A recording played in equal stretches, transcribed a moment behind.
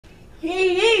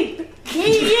Yee.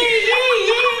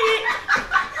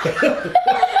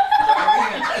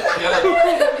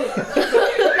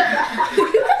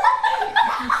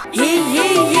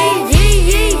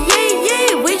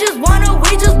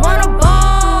 We just wanna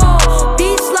ball.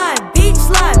 Beach slide, beach.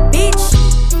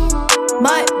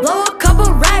 Might blow a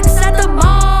couple racks at the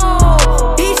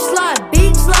mall. Beach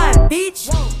slide, beach.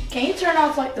 Can you turn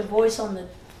off like the voice on the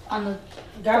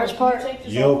garbage part?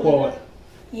 Yo part.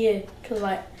 Yeah, cause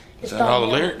like it's Is that all the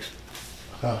lyrics?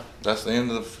 Huh? That's the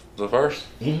end of the verse?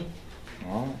 Mm-hmm.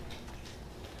 All right.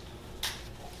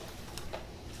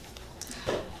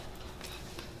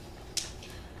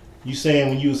 You saying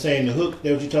when you were saying the hook,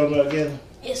 that what you talking about again?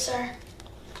 Yes, sir.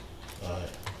 Alright.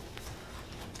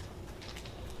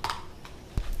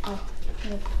 Oh,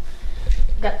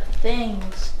 got the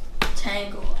things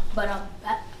tangled, but I'm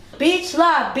back. Beach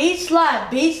slide, beach.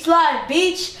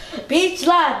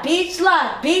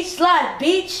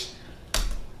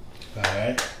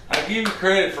 Alright. I give you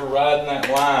credit for riding that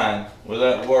line with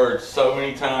that word so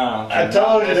many times. I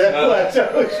told you, that's what I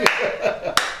told you.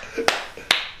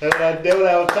 That's what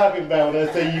I was talking about when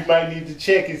I said you might need to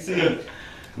check and see.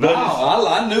 No,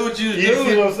 I knew what you was doing. You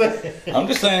see what I'm saying? I'm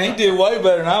just saying he did way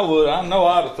better than I would. I know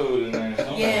I'd have threw it in there.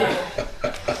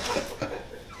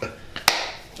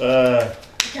 Yeah.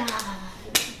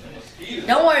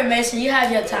 Don't worry, Mason. You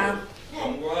have your time.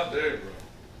 I'm go out there, bro.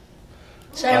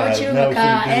 Same with you,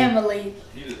 Makai and Malik.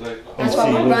 That's why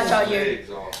we brought y'all here.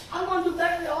 I'm gonna do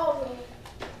better than all of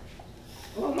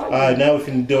them. Alright, now we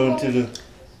can go into the.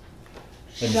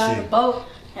 Let Drive me a see. boat,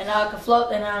 and I can float,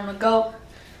 then I'm a goat.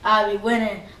 I'll be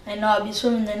winning. They know I'll be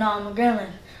swimming, they know I'm a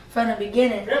gremlin. From the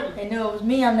beginning, they knew it was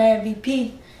me, I'm the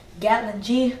MVP. Gatlin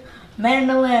G, man in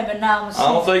the land, but now I'm a C.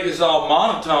 I don't think it's all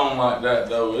monotone like that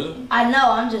though, is it? I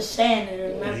know, I'm just saying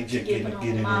it. Remember He to just get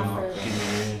getting it on my mind first.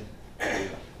 in.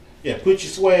 Yeah, put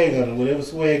your swag on it, whatever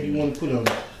swag you want to put on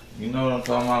it. You know what I'm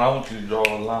talking about? I want you to draw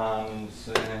a line in the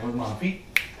sand with my feet.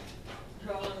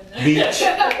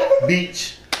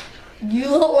 Beach. You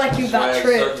look like you about Swag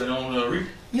tripped. surfing on the reef.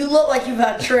 You look like you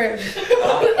about tripped.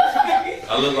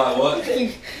 I look like what?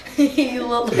 You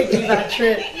look like you about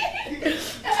tripped.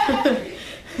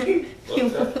 You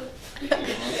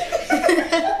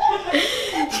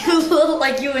look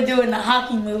like you were doing the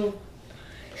hockey move.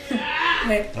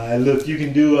 Alright, look, you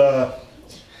can do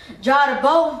Draw the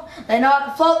boat, they know I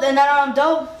can float, they know I'm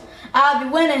dope. I'll be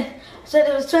winning. Said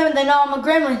it was swimming, they know I'm a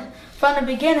gremlin. From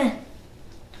the beginning.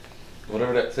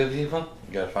 Whatever that said came from,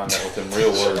 you gotta find out what them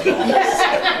real words are.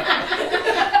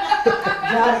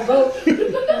 Draw the boat. Whatever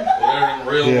them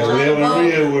real yeah, words whatever are. the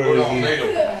real We're words gonna is. need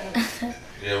them.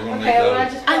 Yeah, we're gonna need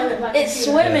those. It's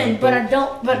swimming, but I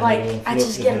don't, but like, Yeah, I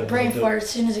just get a brain fart as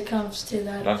soon as it comes to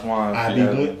that. That's why I be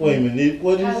wait a minute,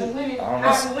 what is it? I don't know.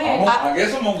 I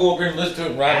guess I'm gonna go up here and listen to it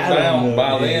and write I it don't down. know.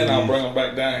 By then, Yeah. I'll bring them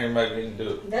back down here and maybe we can do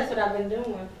it. That's what I've been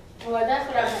doing. Well, that's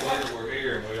what I've been doing. We're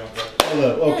here and we don't got. Hold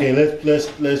up, okay, let's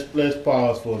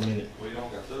pause for a minute. We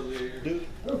don't got those here.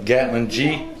 Gatlin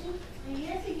G.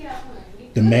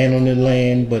 The man on the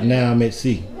land, but now I'm at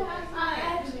sea.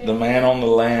 The man on the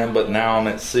land, but now I'm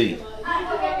at sea.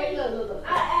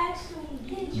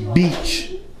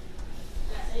 Beach.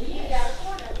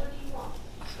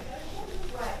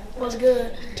 What's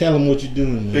good? Tell him what you're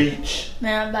doing, man. Beach.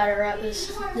 Man, I'm about to rap this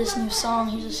new song.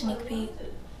 Here's a sneak peek.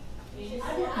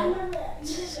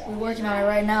 We're working on it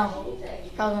right now.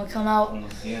 Probably gonna come out.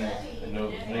 Probably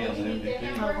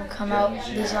gonna come out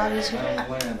this August,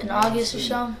 in August or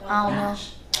something. I don't know.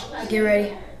 Get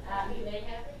ready.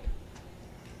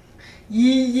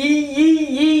 Yee.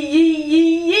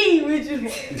 What you?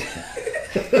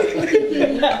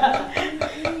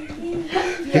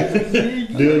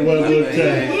 Do it one more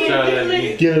time.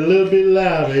 Get a little bit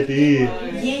loud at the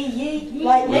end. Yee.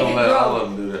 Like We make don't it let all grow. of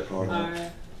them do that part.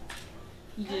 Alright.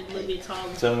 You just a little bit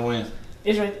taller. Tell me when.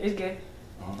 It's right. It's good.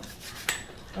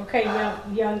 Okay,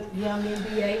 young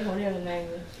NBA, whatever the name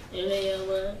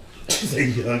is. Say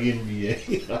young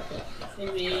NBA.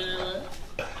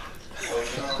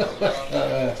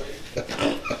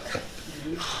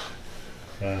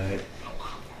 Alright.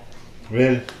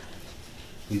 Ready?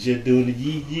 We just doing the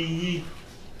yee.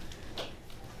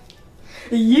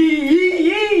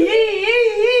 Yee.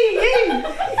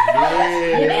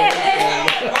 Yeah.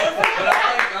 But I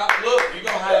think, look, you're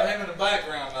gonna have him in the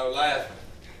background though, laughing.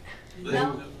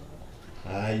 No.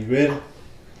 Alright, you ready?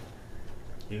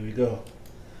 Here we go.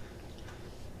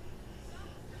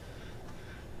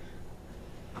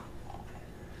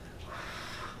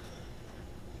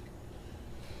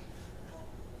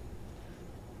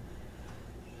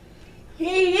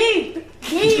 Yee.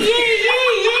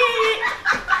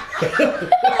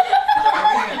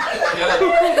 Again.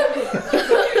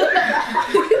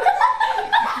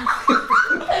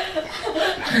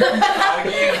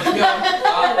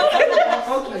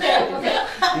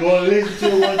 You want to listen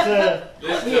to it one time?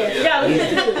 Yeah,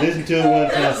 Listen to it one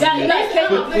time.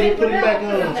 Yeah, Put it back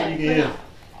on so you can hear.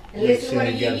 and listen to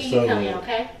what you coming,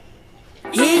 okay?